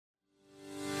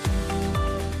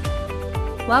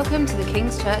Welcome to the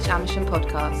King's Church Amersham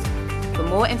podcast. For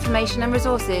more information and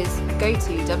resources, go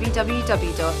to www.kca.church.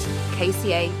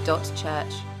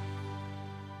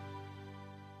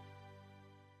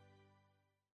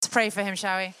 Let's pray for him,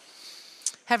 shall we?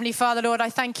 Heavenly Father, Lord, I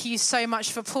thank you so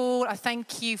much for Paul. I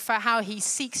thank you for how he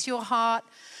seeks your heart,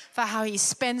 for how he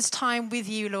spends time with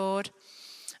you, Lord.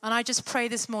 And I just pray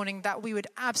this morning that we would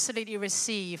absolutely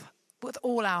receive with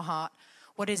all our heart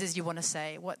what it is you want to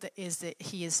say, what it is that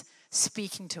he is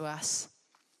speaking to us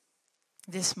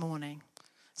this morning.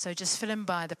 So just fill him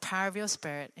by the power of your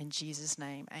Spirit in Jesus'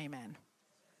 name. Amen.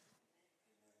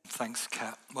 Thanks,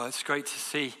 Kat. Well, it's great to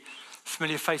see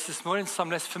familiar faces this morning, some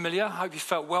less familiar. I hope you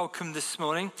felt welcome this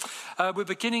morning. We're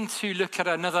beginning to look at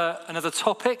another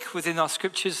topic within our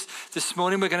scriptures this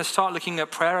morning. We're going to start looking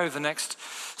at prayer over the next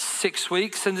 6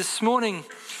 weeks. And this morning,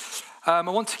 I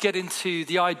want to get into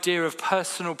the idea of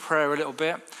personal prayer a little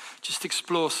bit, just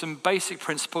explore some basic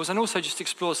principles and also just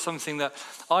explore something that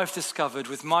I've discovered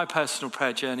with my personal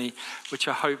prayer journey, which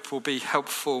I hope will be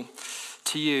helpful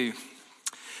to you.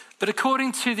 But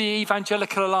according to the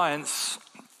Evangelical Alliance,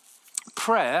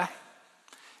 prayer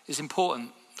is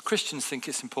important. Christians think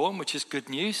it's important, which is good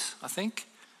news, I think.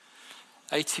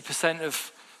 80%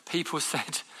 of people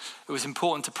said it was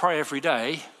important to pray every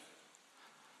day,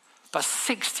 but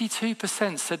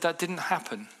 62% said that didn't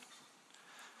happen.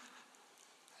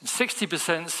 And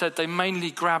 60% said they mainly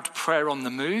grabbed prayer on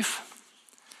the move.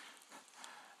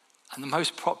 And the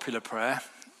most popular prayer,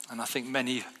 and I think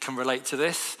many can relate to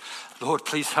this, Lord,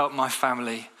 please help my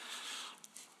family.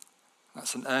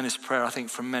 That's an earnest prayer, I think,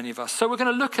 from many of us. So we're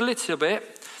going to look a little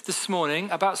bit this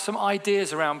morning about some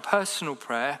ideas around personal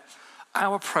prayer,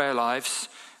 our prayer lives,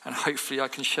 and hopefully I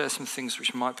can share some things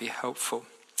which might be helpful.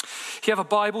 If you have a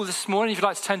Bible this morning, if you'd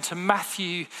like to turn to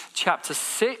Matthew chapter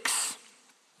 6,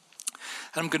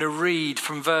 and I'm going to read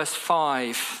from verse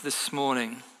 5 this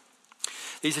morning.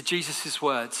 These are Jesus'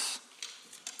 words.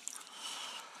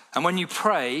 And when you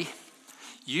pray,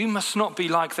 you must not be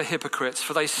like the hypocrites,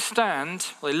 for they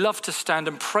love to stand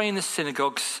and pray in the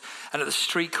synagogues and at the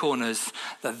street corners,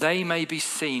 that they may be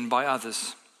seen by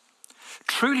others.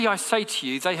 Truly I say to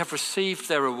you, they have received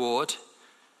their reward.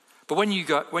 But when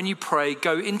you pray,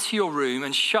 go into your room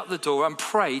and shut the door and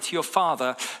pray to your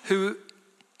Father who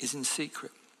is in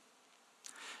secret.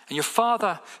 And your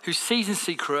Father who sees in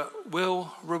secret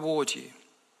will reward you.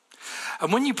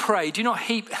 And when you pray, do not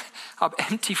heap up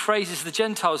empty phrases the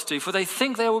Gentiles do, for they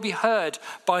think they will be heard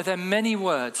by their many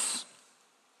words.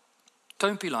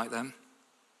 Don't be like them.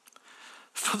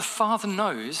 For the Father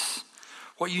knows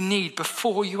what you need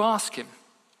before you ask him.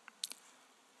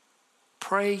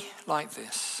 Pray like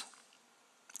this.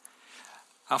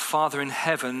 Our Father in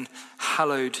heaven,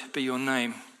 hallowed be your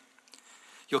name.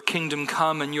 Your kingdom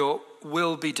come and your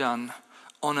will be done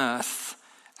on earth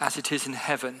as it is in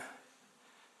heaven.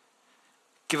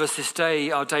 Give us this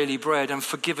day our daily bread and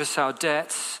forgive us our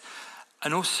debts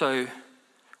and also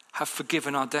have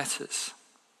forgiven our debtors.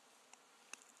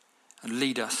 And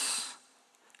lead us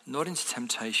not into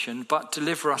temptation, but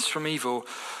deliver us from evil.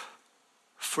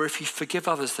 For if you forgive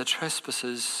others their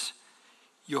trespasses,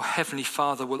 your heavenly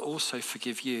Father will also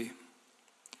forgive you.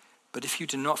 But if you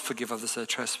do not forgive others their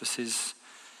trespasses,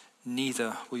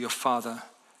 neither will your Father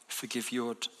forgive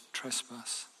your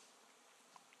trespass.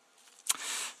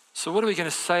 So what are we going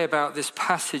to say about this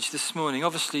passage this morning?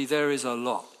 Obviously, there is a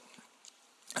lot.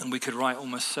 And we could write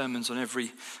almost sermons on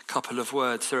every couple of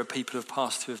words. There are people who have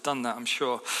passed who have done that, I'm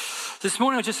sure. This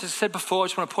morning, as I said before, I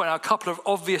just want to point out a couple of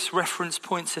obvious reference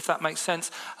points, if that makes sense,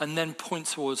 and then point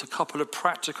towards a couple of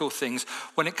practical things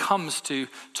when it comes to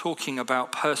talking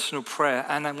about personal prayer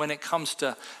and then when it comes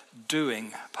to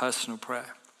doing personal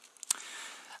prayer.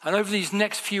 And over these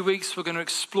next few weeks, we're going to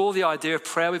explore the idea of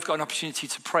prayer. We've got an opportunity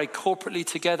to pray corporately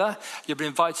together. You've been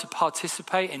invited to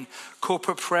participate in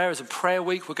corporate prayer as a prayer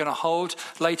week we're going to hold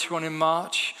later on in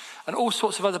March, and all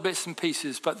sorts of other bits and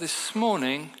pieces. But this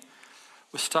morning,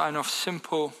 we're starting off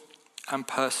simple and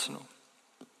personal.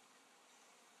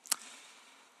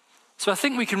 So I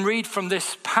think we can read from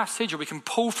this passage, or we can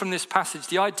pull from this passage,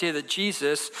 the idea that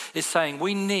Jesus is saying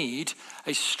we need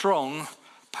a strong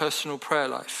personal prayer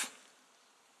life.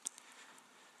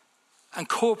 And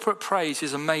corporate praise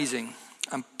is amazing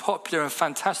and popular and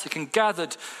fantastic, and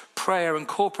gathered prayer and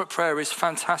corporate prayer is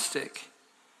fantastic.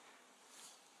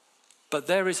 But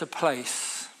there is a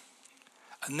place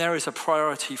and there is a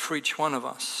priority for each one of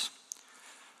us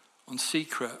on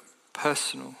secret,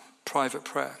 personal, private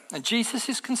prayer. And Jesus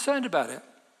is concerned about it.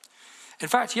 In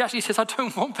fact, he actually says, I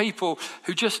don't want people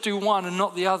who just do one and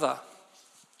not the other.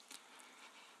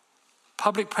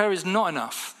 Public prayer is not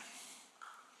enough.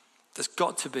 There's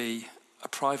got to be a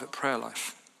private prayer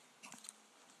life.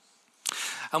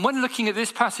 And when looking at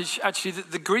this passage, actually,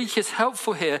 the Greek is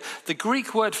helpful here. The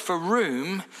Greek word for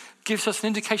room gives us an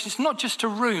indication. It's not just a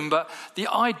room, but the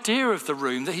idea of the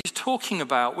room that he's talking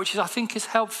about, which I think is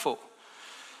helpful.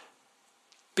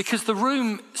 Because the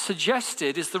room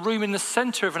suggested is the room in the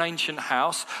center of an ancient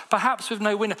house, perhaps with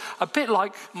no window. A bit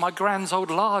like my grand's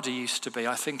old larder used to be,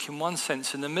 I think, in one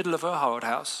sense, in the middle of her old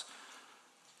house.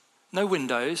 No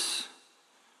windows,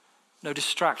 no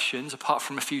distractions apart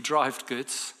from a few dried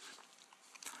goods.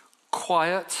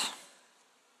 Quiet,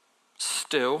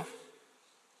 still.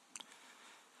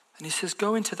 And he says,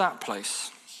 go into that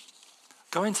place.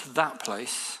 Go into that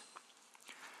place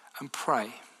and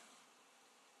pray.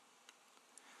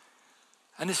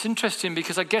 And it's interesting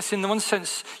because I guess in one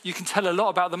sense you can tell a lot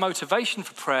about the motivation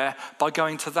for prayer by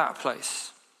going to that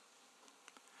place.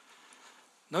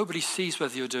 Nobody sees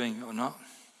whether you're doing it or not.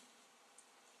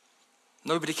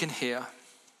 Nobody can hear.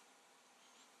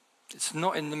 It's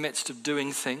not in the midst of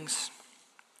doing things.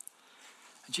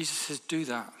 And Jesus says, do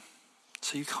that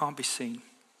so you can't be seen.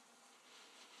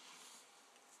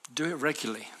 Do it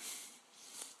regularly.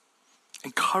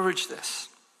 Encourage this.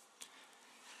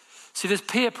 See, there's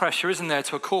peer pressure, isn't there,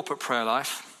 to a corporate prayer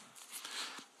life?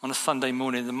 On a Sunday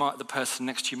morning, the person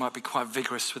next to you might be quite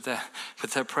vigorous with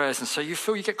their prayers, and so you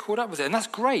feel you get caught up with it. And that's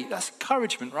great. That's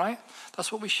encouragement, right?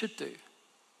 That's what we should do.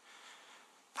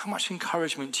 How much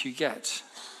encouragement do you get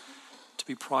to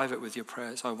be private with your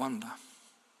prayers, I wonder?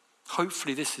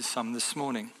 Hopefully this is some this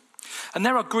morning. And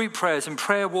there are group prayers and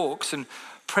prayer walks and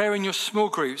prayer in your small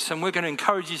groups, and we're going to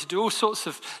encourage you to do all sorts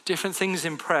of different things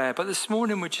in prayer. But this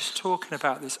morning we're just talking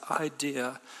about this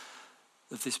idea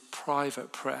of this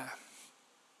private prayer.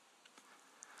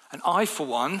 And I, for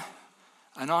one,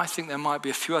 and I think there might be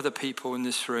a few other people in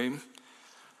this room,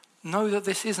 know that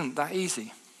this isn't that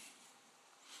easy.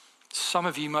 Some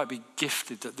of you might be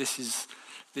gifted that this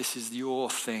is your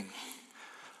thing.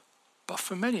 But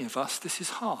for many of us, this is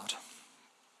hard.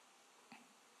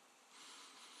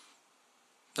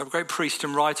 The great priest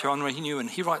and writer, Henri Nouwen,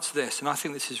 he writes this, and I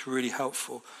think this is really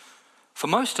helpful. For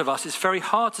most of us, it's very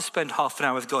hard to spend half an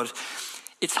hour with God.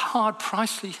 It's hard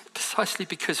precisely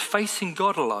because facing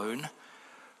God alone,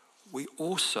 we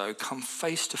also come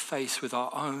face to face with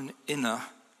our own inner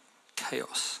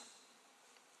chaos.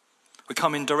 We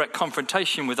come in direct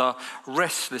confrontation with our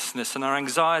restlessness and our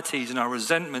anxieties and our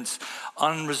resentments,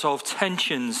 unresolved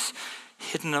tensions,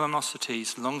 hidden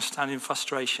animosities, long-standing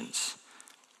frustrations.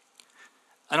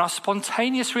 And our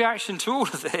spontaneous reaction to all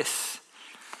of this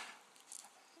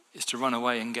is to run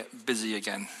away and get busy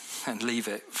again and leave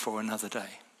it for another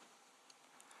day.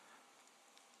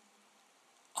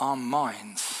 Our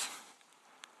minds,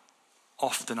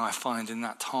 often I find in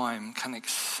that time, can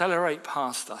accelerate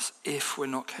past us if we're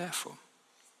not careful.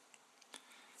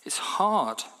 It's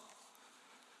hard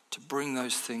to bring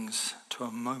those things to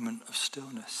a moment of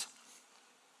stillness.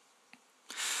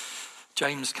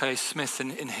 James K. Smith,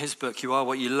 in his book, You Are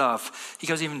What You Love, he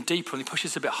goes even deeper and he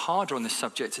pushes a bit harder on this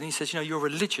subject. And he says, your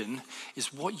religion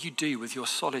is what you do with your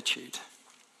solitude.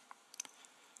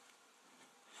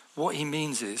 What he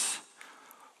means is,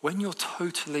 when you're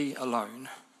totally alone,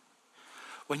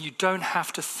 when you don't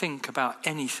have to think about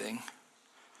anything,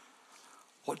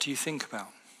 what do you think about?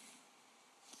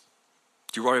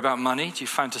 Do you worry about money? Do you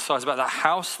fantasize about that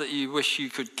house that you wish you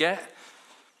could get?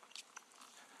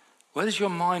 Where does your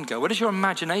mind go? Where does your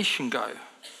imagination go?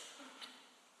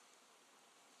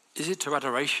 Is it to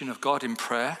adoration of God in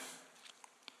prayer?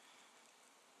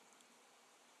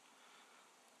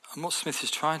 And what Smith is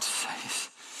trying to say is,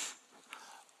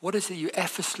 what is it you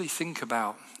effortlessly think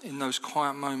about in those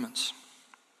quiet moments?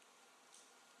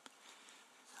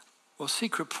 Well,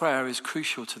 secret prayer is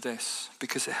crucial to this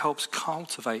because it helps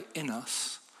cultivate in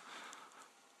us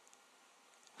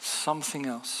something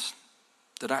else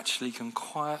that actually can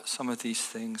quiet some of these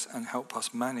things and help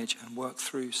us manage and work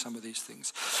through some of these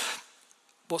things.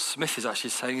 What Smith is actually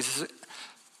saying is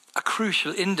a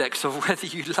crucial index of whether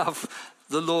you love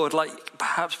the Lord, like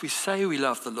perhaps we say we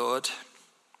love the Lord,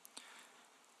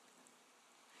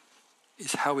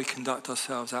 is how we conduct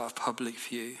ourselves out of public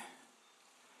view.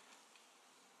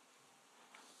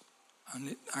 And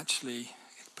it actually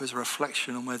puts a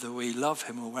reflection on whether we love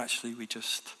him or actually we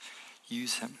just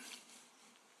use him.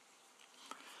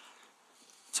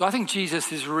 So I think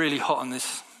Jesus is really hot on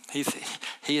this.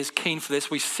 He is keen for this.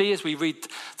 We see as we read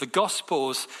the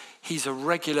Gospels, he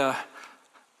regularly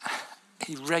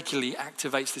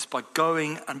activates this by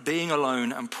going and being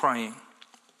alone and praying.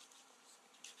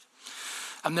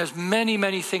 And there's many,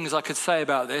 many things I could say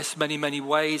about this, many, many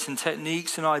ways and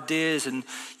techniques and ideas. And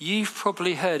you've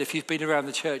probably heard, if you've been around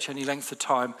the church any length of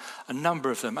time, a number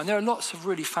of them. And there are lots of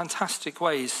really fantastic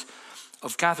ways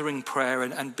of gathering prayer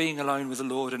and being alone with the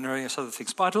Lord and various other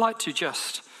things. But I'd like to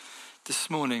just this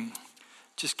morning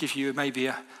just give you maybe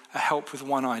a help with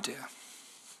one idea.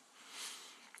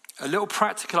 A little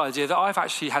practical idea that I've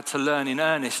actually had to learn in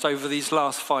earnest over these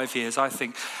last 5 years, I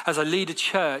think. As I lead a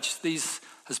church, these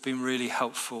has been really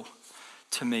helpful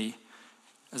to me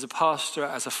as a pastor,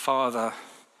 as a father,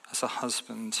 as a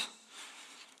husband,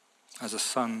 as a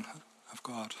son of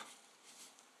God.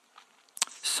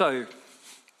 So,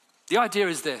 the idea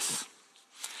is this.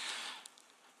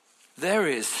 There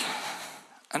is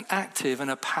an active and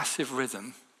a passive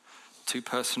rhythm to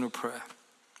personal prayer.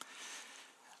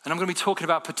 And I'm going to be talking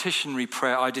about petitionary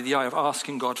prayer, the idea of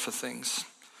asking God for things.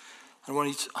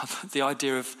 The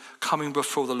idea of coming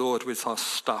before the Lord with our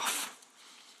stuff.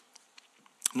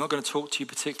 I'm not going to talk to you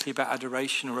particularly about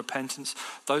adoration or repentance.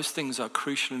 Those things are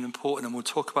crucial and important, and we'll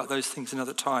talk about those things in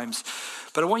other times.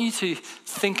 But I want you to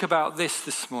think about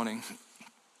this morning.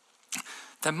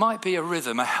 There might be a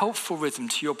rhythm, a helpful rhythm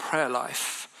to your prayer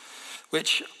life,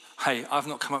 which, hey, I've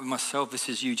not come up with myself. This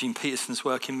is Eugene Peterson's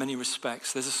work in many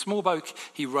respects. There's a small book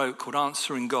he wrote called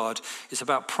Answering God. It's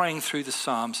about praying through the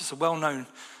Psalms. It's a well-known,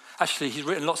 actually, he's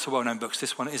written lots of well-known books.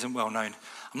 This one isn't well-known.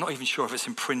 I'm not even sure if it's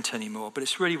in print anymore, but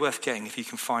it's really worth getting if you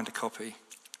can find a copy.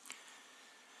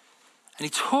 And he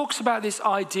talks about this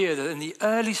idea that in the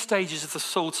early stages of the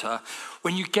Psalter,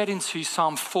 when you get into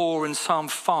Psalm 4 and Psalm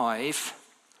 5,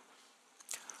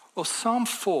 well, Psalm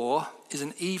 4 is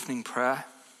an evening prayer,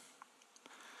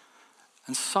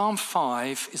 and Psalm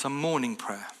 5 is a morning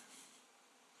prayer.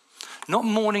 Not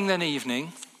morning then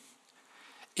evening,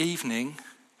 evening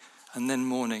and then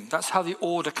morning. That's how the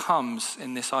order comes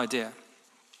in this idea.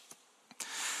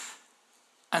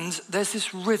 And there's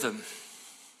this rhythm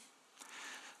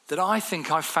that I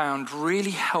think I found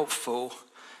really helpful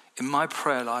in my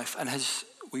prayer life and as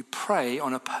we pray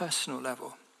on a personal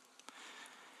level.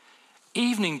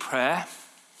 Evening prayer,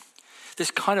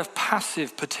 this kind of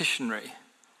passive petitionary,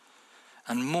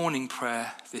 and morning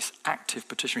prayer, this active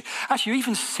petitionary. Actually, you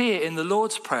even see it in the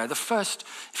Lord's Prayer. The first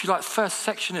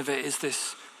section of it is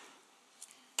this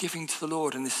giving to the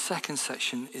Lord, and this second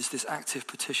section is this active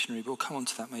petitionary. But we'll come on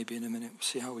to that maybe in a minute. We'll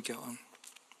see how we get on.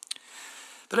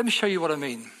 But let me show you what I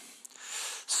mean.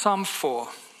 Psalm 4.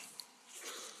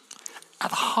 At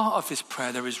the heart of this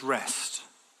prayer, there is rest.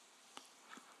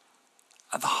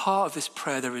 At the heart of this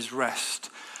prayer, there is rest.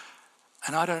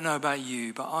 And I don't know about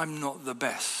you, but I'm not the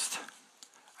best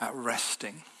at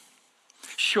resting.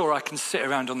 Sure, I can sit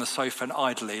around on the sofa and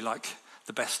idly like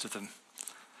the best of them.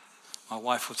 My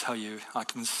wife will tell you I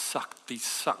can be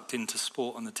sucked into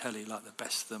sport on the telly like the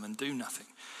best of them and do nothing.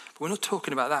 But we're not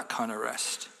talking about that kind of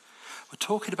rest. We're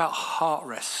talking about heart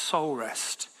rest, soul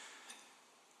rest.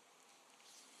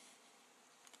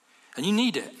 And you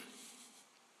need it.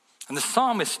 And the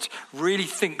psalmist really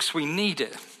thinks we need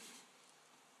it.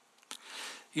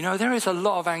 You know, there is a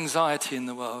lot of anxiety in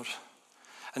the world.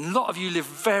 And a lot of you live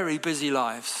very busy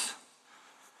lives.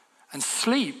 And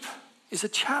sleep is a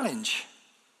challenge.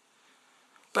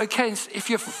 But okay, if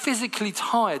you're physically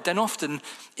tired, then often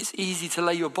it's easy to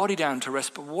lay your body down to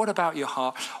rest. But what about your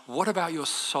heart? What about your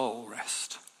soul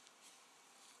rest?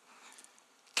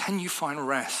 Can you find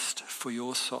rest for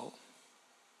your soul?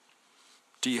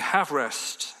 Do you have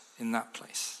rest in that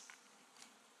place?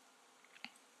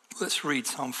 Let's read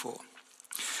Psalm 4.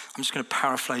 I'm just going to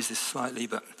paraphrase this slightly,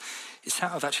 but it's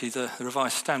out of actually the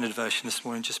Revised Standard Version this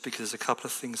morning, just because there's a couple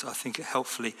of things I think it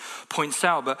helpfully points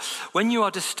out. But when you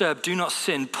are disturbed, do not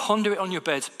sin. Ponder it on your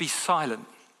beds. Be silent.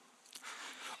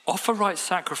 Offer right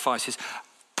sacrifices.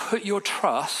 Put your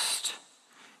trust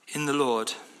in the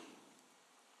Lord.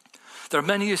 There are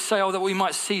many who say, that we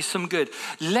might see some good.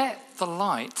 Let the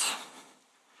light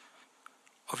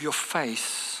of your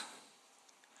face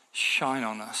shine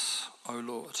on us, O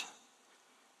Lord.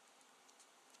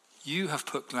 You have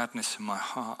put gladness in my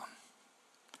heart.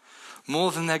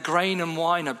 More than their grain and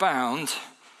wine abound,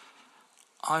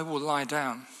 I will lie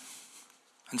down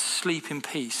and sleep in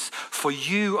peace. For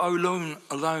you alone,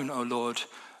 O Lord,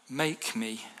 make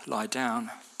me lie down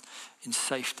in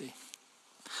safety.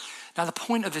 Now the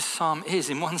point of this psalm is,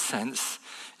 in one sense,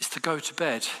 is to go to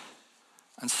bed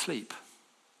and sleep.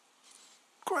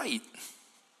 Great.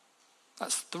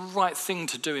 That's the right thing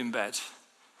to do in bed.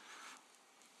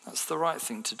 That's the right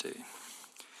thing to do.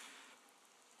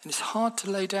 And it's hard to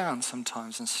lay down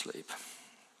sometimes and sleep.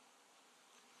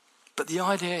 But the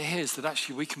idea here is that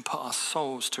actually we can put our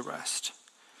souls to rest.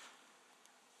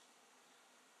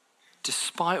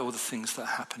 Despite all the things that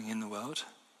are happening in the world,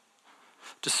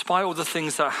 despite all the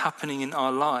things that are happening in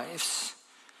our lives.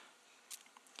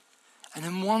 And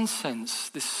in one sense,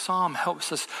 this psalm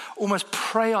helps us almost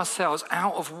pray ourselves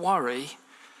out of worry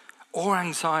or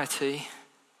anxiety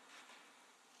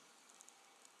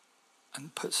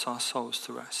and puts our souls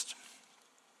to rest.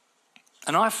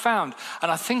 And I've found,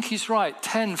 and I think he's right,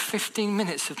 10, 15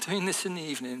 minutes of doing this in the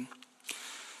evening,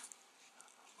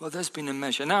 well, there's been a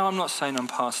measure. Now, I'm not saying I'm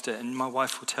past it, and my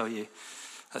wife will tell you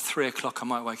at 3 o'clock I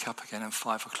might wake up again, and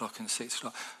 5 o'clock and 6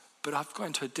 o'clock. But I've got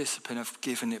into a discipline of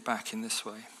giving it back in this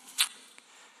way.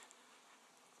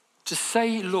 Just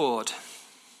say, Lord,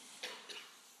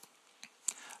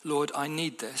 I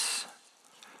need this,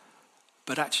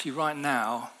 but actually right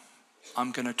now,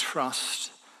 I'm going to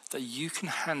trust that you can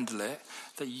handle it,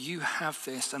 that you have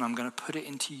this, and I'm going to put it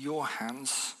into your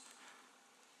hands.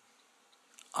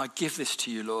 I give this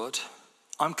to you, Lord.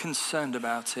 I'm concerned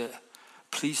about it.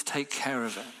 Please take care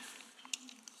of it.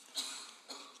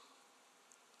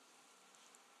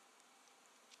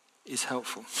 Is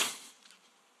helpful.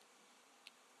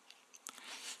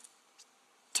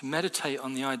 To meditate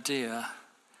on the idea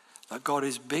that God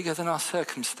is bigger than our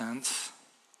circumstance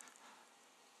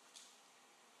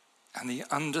and he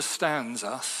understands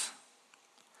us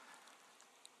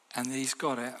and he's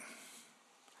got it.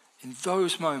 In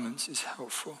those moments is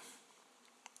helpful.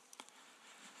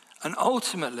 And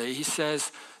ultimately, he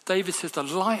says, David says, the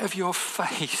light of your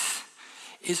face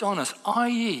is on us,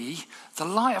 i.e., the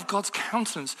light of God's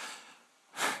countenance.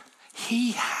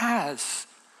 He has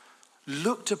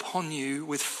looked upon you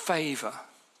with favor.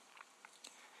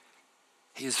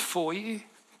 He is for you.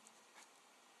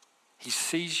 He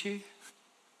sees you.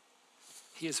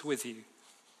 He is with you.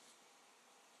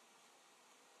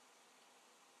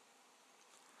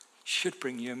 Should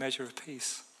bring you a measure of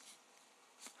peace.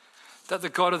 That the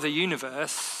God of the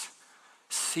universe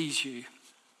sees you.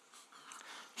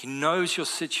 He knows your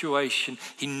situation.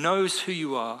 He knows who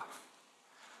you are.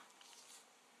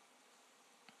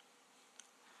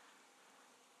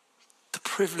 The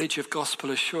privilege of gospel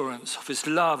assurance, of his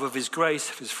love, of his grace,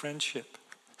 of his friendship.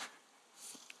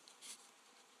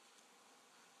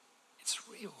 It's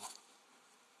real.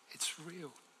 It's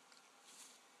real.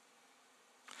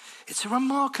 It's a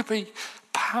remarkably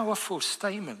powerful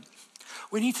statement.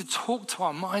 We need to talk to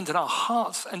our mind and our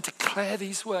hearts and declare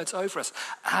these words over us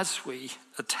as we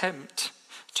attempt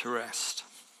to rest.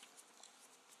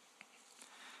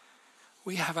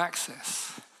 We have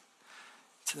access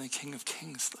to the King of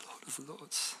Kings, the Lord of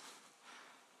Lords.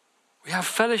 We have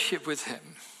fellowship with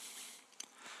him.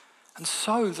 And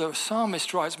so the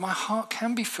psalmist writes, my heart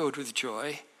can be filled with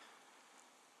joy.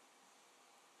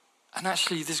 And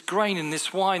actually this grain and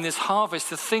this wine, this harvest,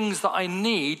 the things that I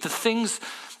need, the things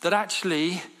that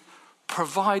actually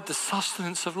provide the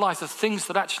sustenance of life, the things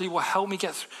that actually will help me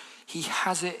get through, he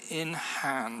has it in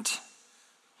hand.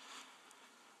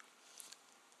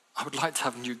 I would like to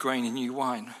have new grain and new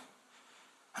wine.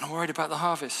 And I'm worried about the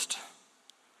harvest.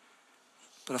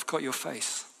 But I've got your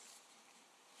face.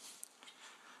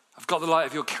 I've got the light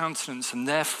of your countenance, and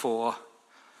therefore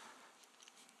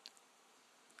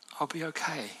I'll be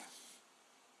okay.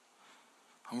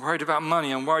 I'm worried about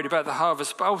money, I'm worried about the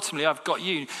harvest, but ultimately I've got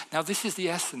you. Now this is the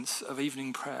essence of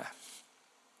evening prayer.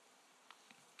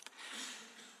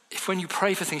 If when you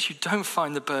pray for things you don't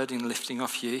find the burden lifting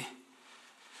off you,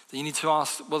 then you need to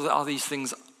ask, well, are these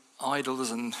things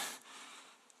idols? And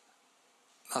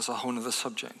that's a whole other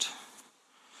subject.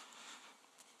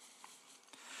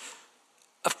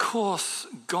 Of course,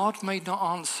 God may not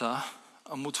answer,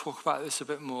 and we'll talk about this a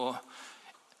bit more,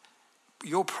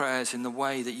 your prayers in the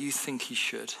way that you think he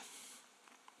should.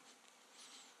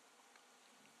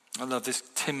 I love this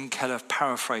Tim Keller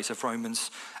paraphrase of Romans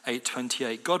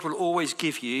 8:28. God will always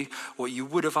give you what you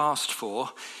would have asked for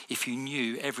if you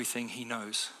knew everything he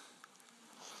knows.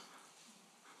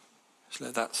 Just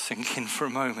let that sink in for a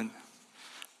moment.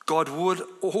 God would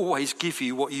always give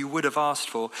you what you would have asked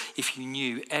for if you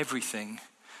knew everything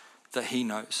that he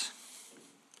knows.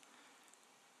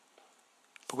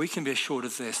 But we can be assured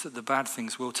of this, that the bad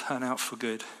things will turn out for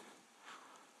good.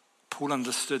 Paul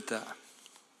understood that.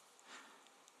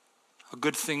 Our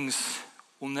good things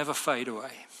will never fade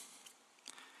away.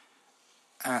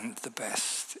 And the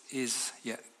best is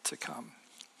yet to come.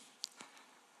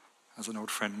 As an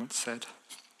old friend once said.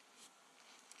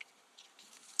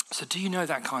 So do you know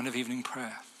that kind of evening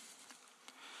prayer?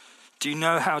 Do you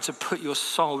know how to put your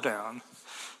soul down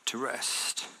to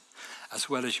rest as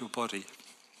well as your body?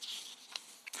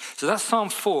 So that's Psalm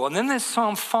 4. And then there's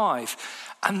Psalm 5.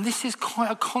 And this is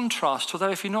quite a contrast, although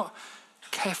if you're not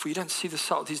careful, you don't see the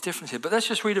subtleties difference here. But let's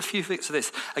just read a few bits of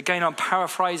this. Again, I'm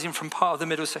paraphrasing from part of the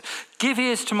middle. So, give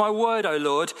ears to my word, O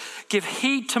Lord. Give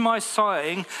heed to my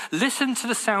sighing. Listen to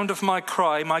the sound of my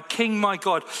cry, my King, my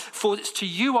God. For it's to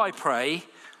you I pray.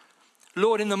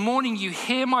 Lord, in the morning you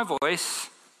hear my voice.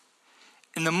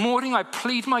 In the morning, I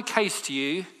plead my case to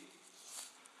you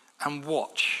and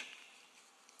watch.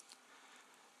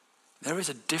 There is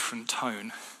a different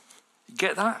tone. You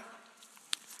get that?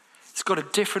 It's got a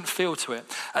different feel to it.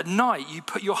 At night, you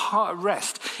put your heart at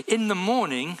rest. In the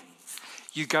morning,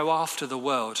 you go after the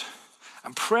world.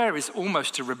 And prayer is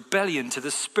almost a rebellion to the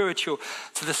spiritual,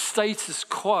 to the status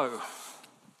quo.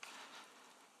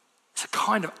 It's a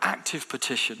kind of active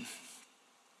petition.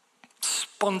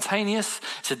 Spontaneous,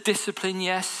 it's a discipline,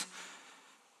 yes.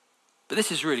 But this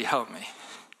has really helped me.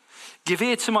 Give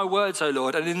ear to my words, O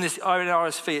Lord. And in this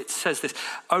RSV it says this,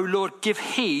 O Lord, give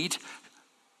heed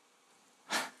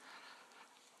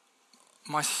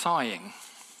my sighing.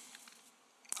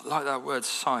 I like that word,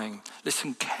 sighing.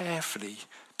 Listen carefully,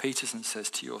 Peterson says,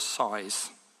 to your sighs.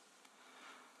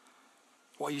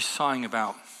 What are you sighing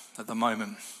about at the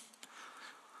moment?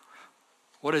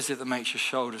 What is it that makes your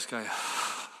shoulders go?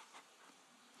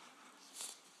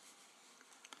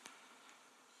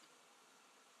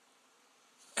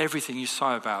 Everything you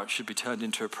sigh about should be turned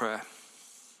into a prayer,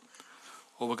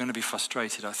 or we're going to be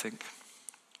frustrated, I think.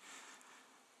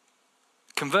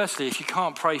 Conversely, if you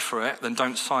can't pray for it, then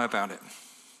don't sigh about it.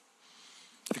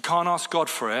 If you can't ask God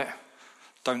for it,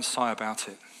 don't sigh about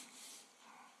it.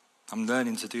 I'm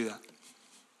learning to do that.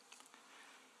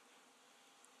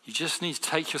 You just need to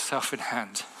take yourself in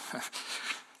hand.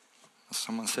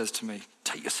 Someone says to me,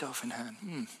 take yourself in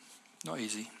hand. Not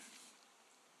easy.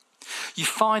 You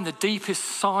find the deepest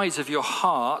sighs of your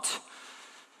heart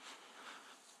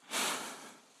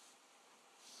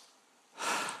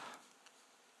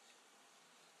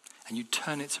and you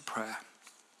turn it to prayer.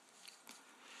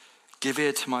 Give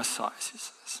ear to my sighs, he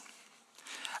says.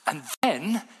 And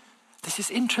then, there's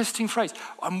this interesting phrase,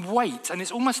 and wait. And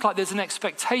it's almost like there's an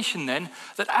expectation then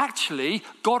that actually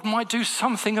God might do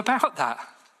something about that.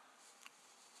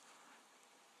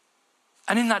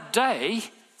 And in that day,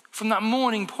 from that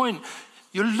morning point,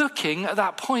 you're looking at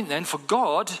that point then for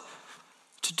God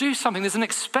to do something. There's an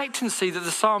expectancy that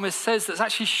the psalmist says that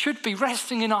actually should be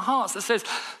resting in our hearts that says,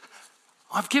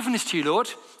 I've given this to you, Lord.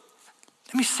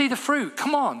 Let me see the fruit.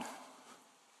 Come on.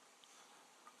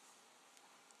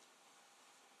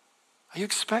 Are you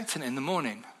expectant in the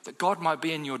morning that God might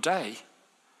be in your day?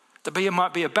 That He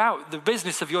might be about the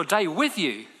business of your day with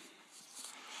you?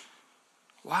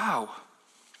 Wow.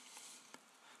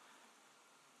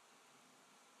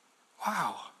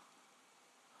 Wow.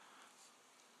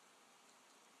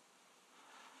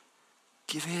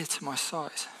 Give ear to my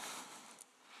sighs.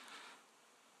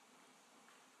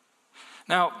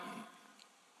 Now,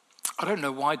 I don't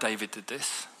know why David did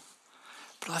this,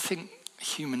 but I think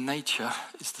human nature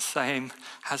is the same,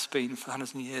 has been for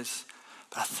hundreds of years.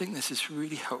 But I think this is a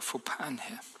really helpful pattern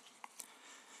here.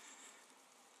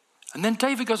 And then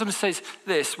David goes on and says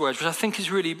this word, which I think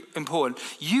is really important.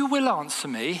 You will answer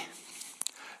me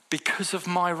because of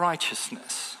my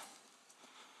righteousness.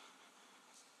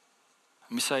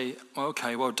 And we say, well,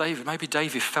 okay, well, maybe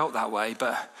David felt that way,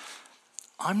 but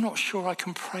I'm not sure I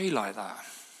can pray like that.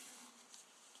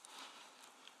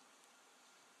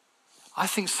 I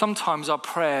think sometimes our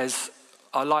prayers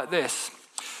are like this.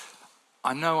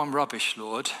 I know I'm rubbish,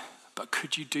 Lord, but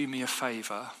could you do me a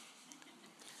favor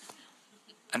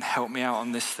and help me out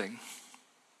on this thing?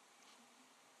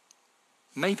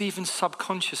 Maybe even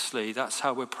subconsciously, that's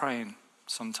how we're praying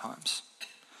sometimes.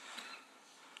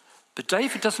 But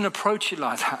David doesn't approach it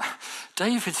like that.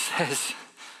 David says,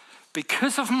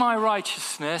 because of my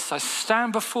righteousness, I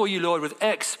stand before you, Lord, with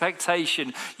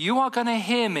expectation. You are going to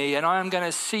hear me and I am going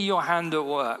to see your hand at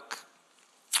work.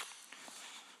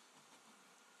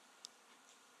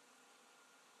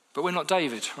 But we're not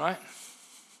David, right?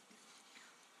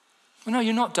 Well, no,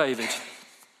 you're not David.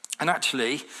 And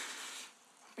actually,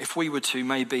 if we were to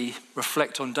maybe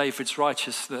reflect on David's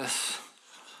righteousness,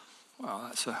 well,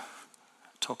 that's a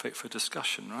topic for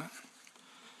discussion, right?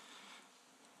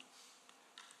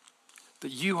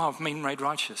 But you have been made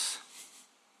righteous.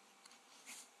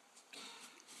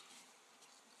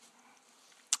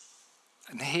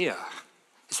 And here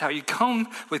is how you come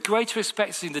with greater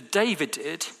expectancy than David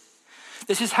did.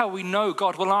 This is how we know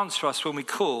God will answer us when we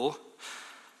call.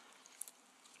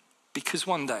 Because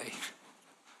one day,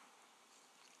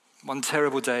 one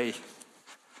terrible day,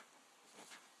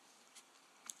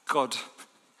 God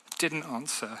didn't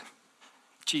answer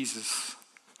Jesus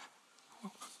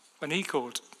when he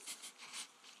called.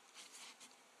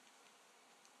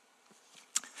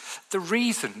 The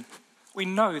reason we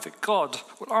know that God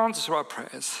will answer our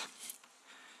prayers,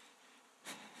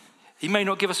 he may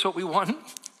not give us what we want,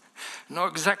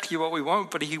 not exactly what we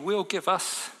want, but he will give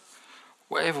us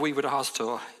whatever we would ask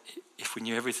for if we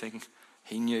knew everything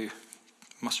he knew. You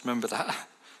must remember that.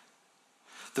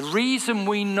 The reason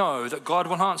we know that God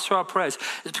will answer our prayers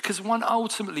is because one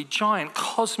ultimately giant,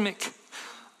 cosmic,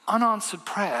 unanswered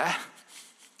prayer,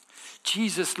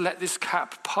 Jesus, let this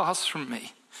cup pass from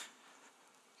me.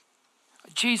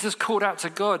 Jesus called out to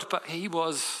God, but he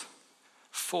was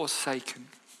forsaken.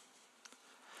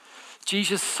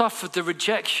 Jesus suffered the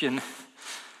rejection.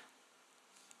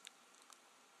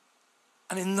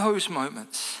 And in those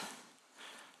moments,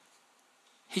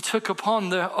 he took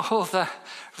upon all the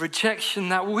rejection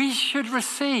that we should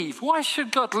receive. Why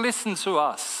should God listen to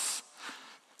us?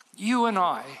 You and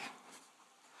I.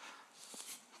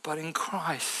 But in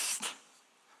Christ.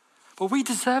 Well, we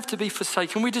deserve to be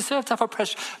forsaken. We deserve to have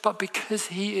oppression. But because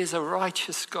he is a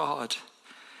righteous God,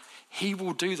 he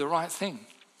will do the right thing.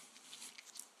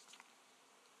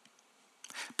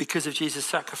 Because of Jesus'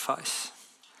 sacrifice,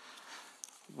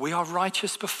 we are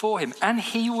righteous before him, and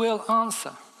he will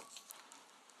answer.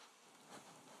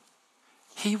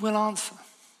 He will answer.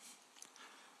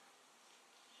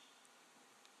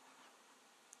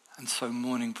 And so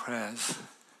morning prayers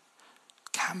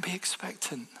can be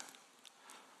expectant.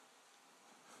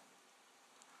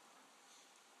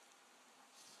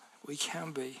 We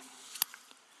can be.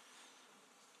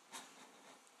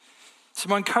 So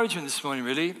my encouragement this morning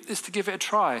really is to give it a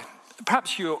try.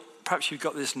 Perhaps you've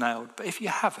got this nailed, but if you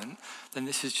haven't, then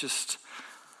this is just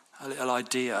a little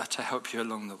idea to help you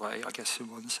along the way, I guess, in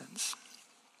one sense.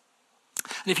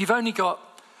 And if you've only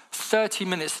got 30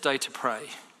 minutes a day to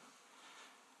pray,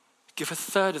 give a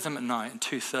third of them at night and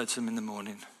 2/3 of them in the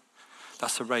morning.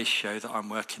 That's a ratio that I'm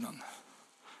working on.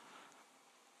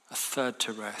 A third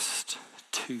to rest,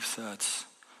 2/3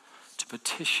 to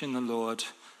petition the Lord,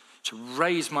 to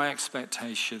raise my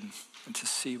expectation and to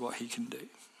see what he can do.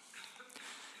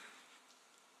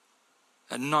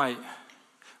 At night,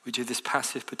 we do this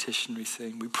passive petitionary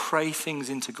thing. We pray things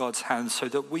into God's hands so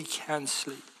that we can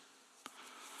sleep.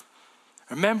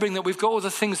 Remembering that we've got all the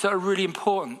things that are really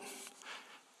important.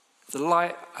 The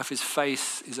light of his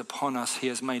face is upon us. He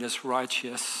has made us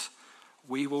righteous.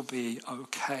 We will be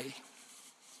okay.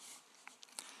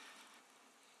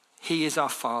 He is our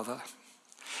Father.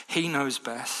 He knows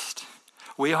best.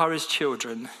 We are his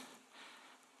children.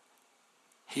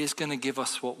 He is going to give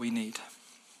us what we need.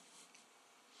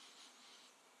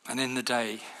 And in the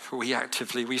day,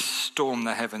 we storm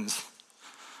the heavens.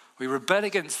 We rebel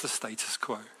against the status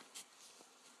quo.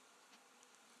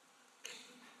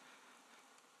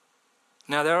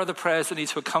 Now, there are other prayers that need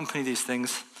to accompany these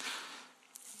things.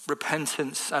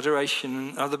 Repentance, adoration,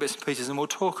 and other bits and pieces, and we'll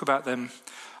talk about them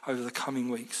over the coming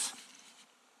weeks.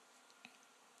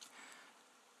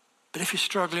 But if you're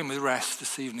struggling with rest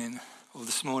this evening, or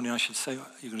this morning I should say, you're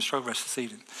going to struggle with rest this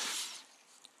evening,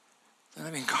 then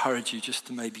let me encourage you just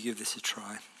to maybe give this a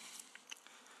try.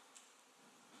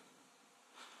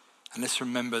 And let's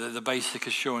remember that the basic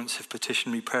assurance of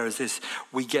petitionary prayer is this: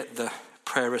 we get the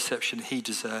prayer reception he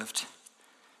deserved.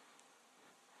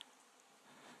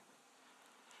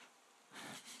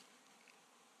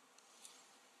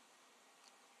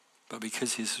 But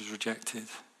because his was rejected,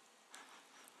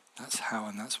 that's how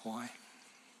and that's why.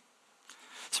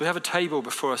 So we have a table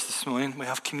before us this morning. We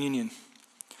have communion.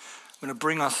 We're going to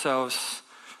bring ourselves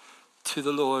to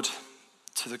the Lord,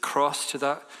 to the cross, to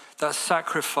that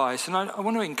sacrifice. And I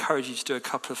want to encourage you to do a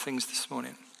couple of things this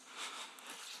morning.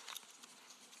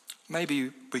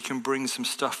 Maybe we can bring some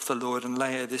stuff to the Lord and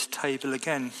lay it at this table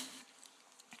again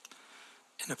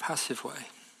in a passive way.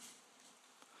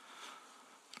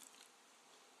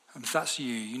 And if that's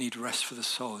you need rest for the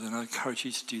soul, then I encourage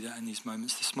you to do that in these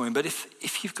moments this morning. But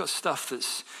if you've got stuff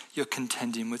that's you're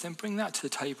contending with, then bring that to the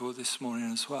table this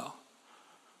morning as well.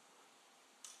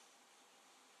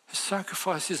 His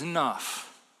sacrifice is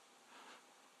enough.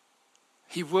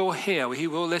 He will hear, he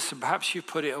will listen. Perhaps you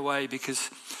put it away because,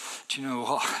 do you know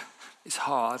what? It's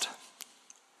hard.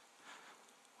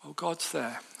 Well, God's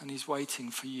there and he's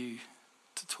waiting for you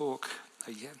to talk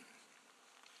again.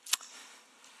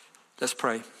 Let's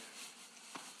pray.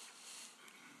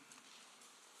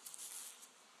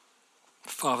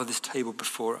 Father, this table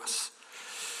before us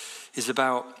is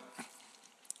about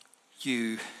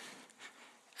you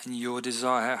and your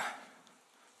desire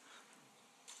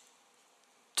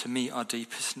to meet our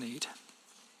deepest need,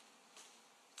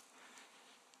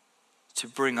 to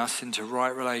bring us into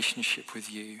right relationship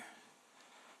with you,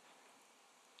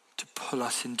 to pull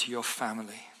us into your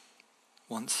family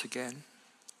once again.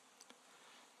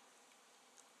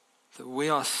 That we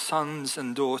are sons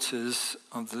and daughters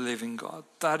of the living God.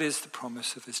 That is the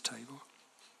promise of this table.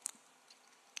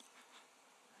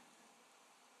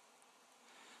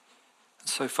 And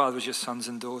so, Father, as your sons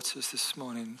and daughters this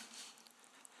morning,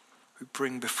 we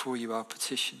bring before you our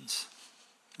petitions.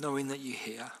 knowing that you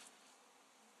hear,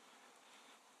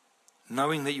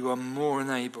 knowing that you are more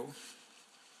than able,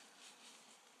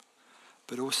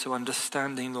 but also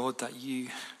understanding, Lord, that you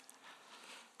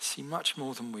see much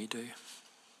more than we do.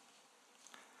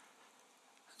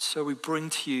 So we bring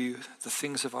to you the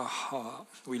things of our heart.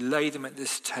 We lay them at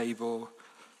this table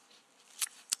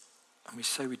and we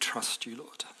say we trust you,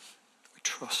 Lord. We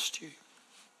trust you.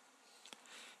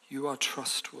 You are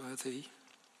trustworthy.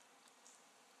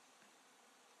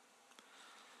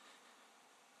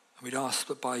 And we'd ask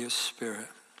that by your Spirit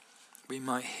we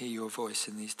might hear your voice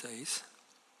in these days.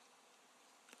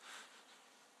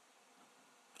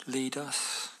 Lead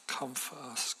us, comfort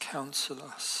us, counsel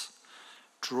us,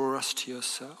 draw us to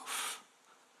yourself.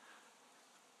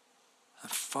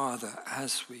 And Father,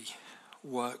 as we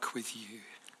work with you,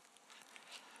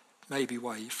 maybe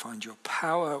why you find your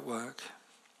power at work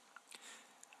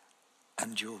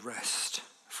and your rest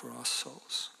for our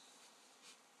souls.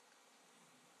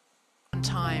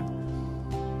 Time.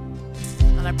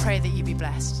 And I pray that you be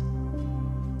blessed.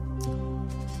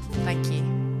 Thank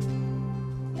you.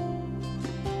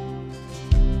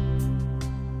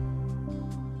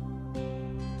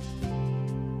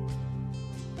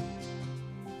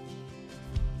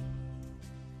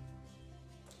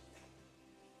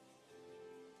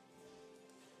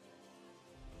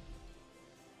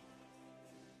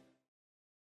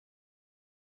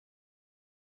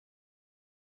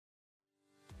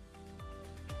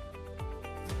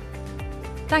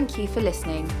 Thank you for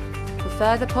listening. For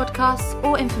further podcasts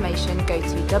or information, go to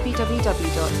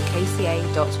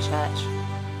www.kca.church.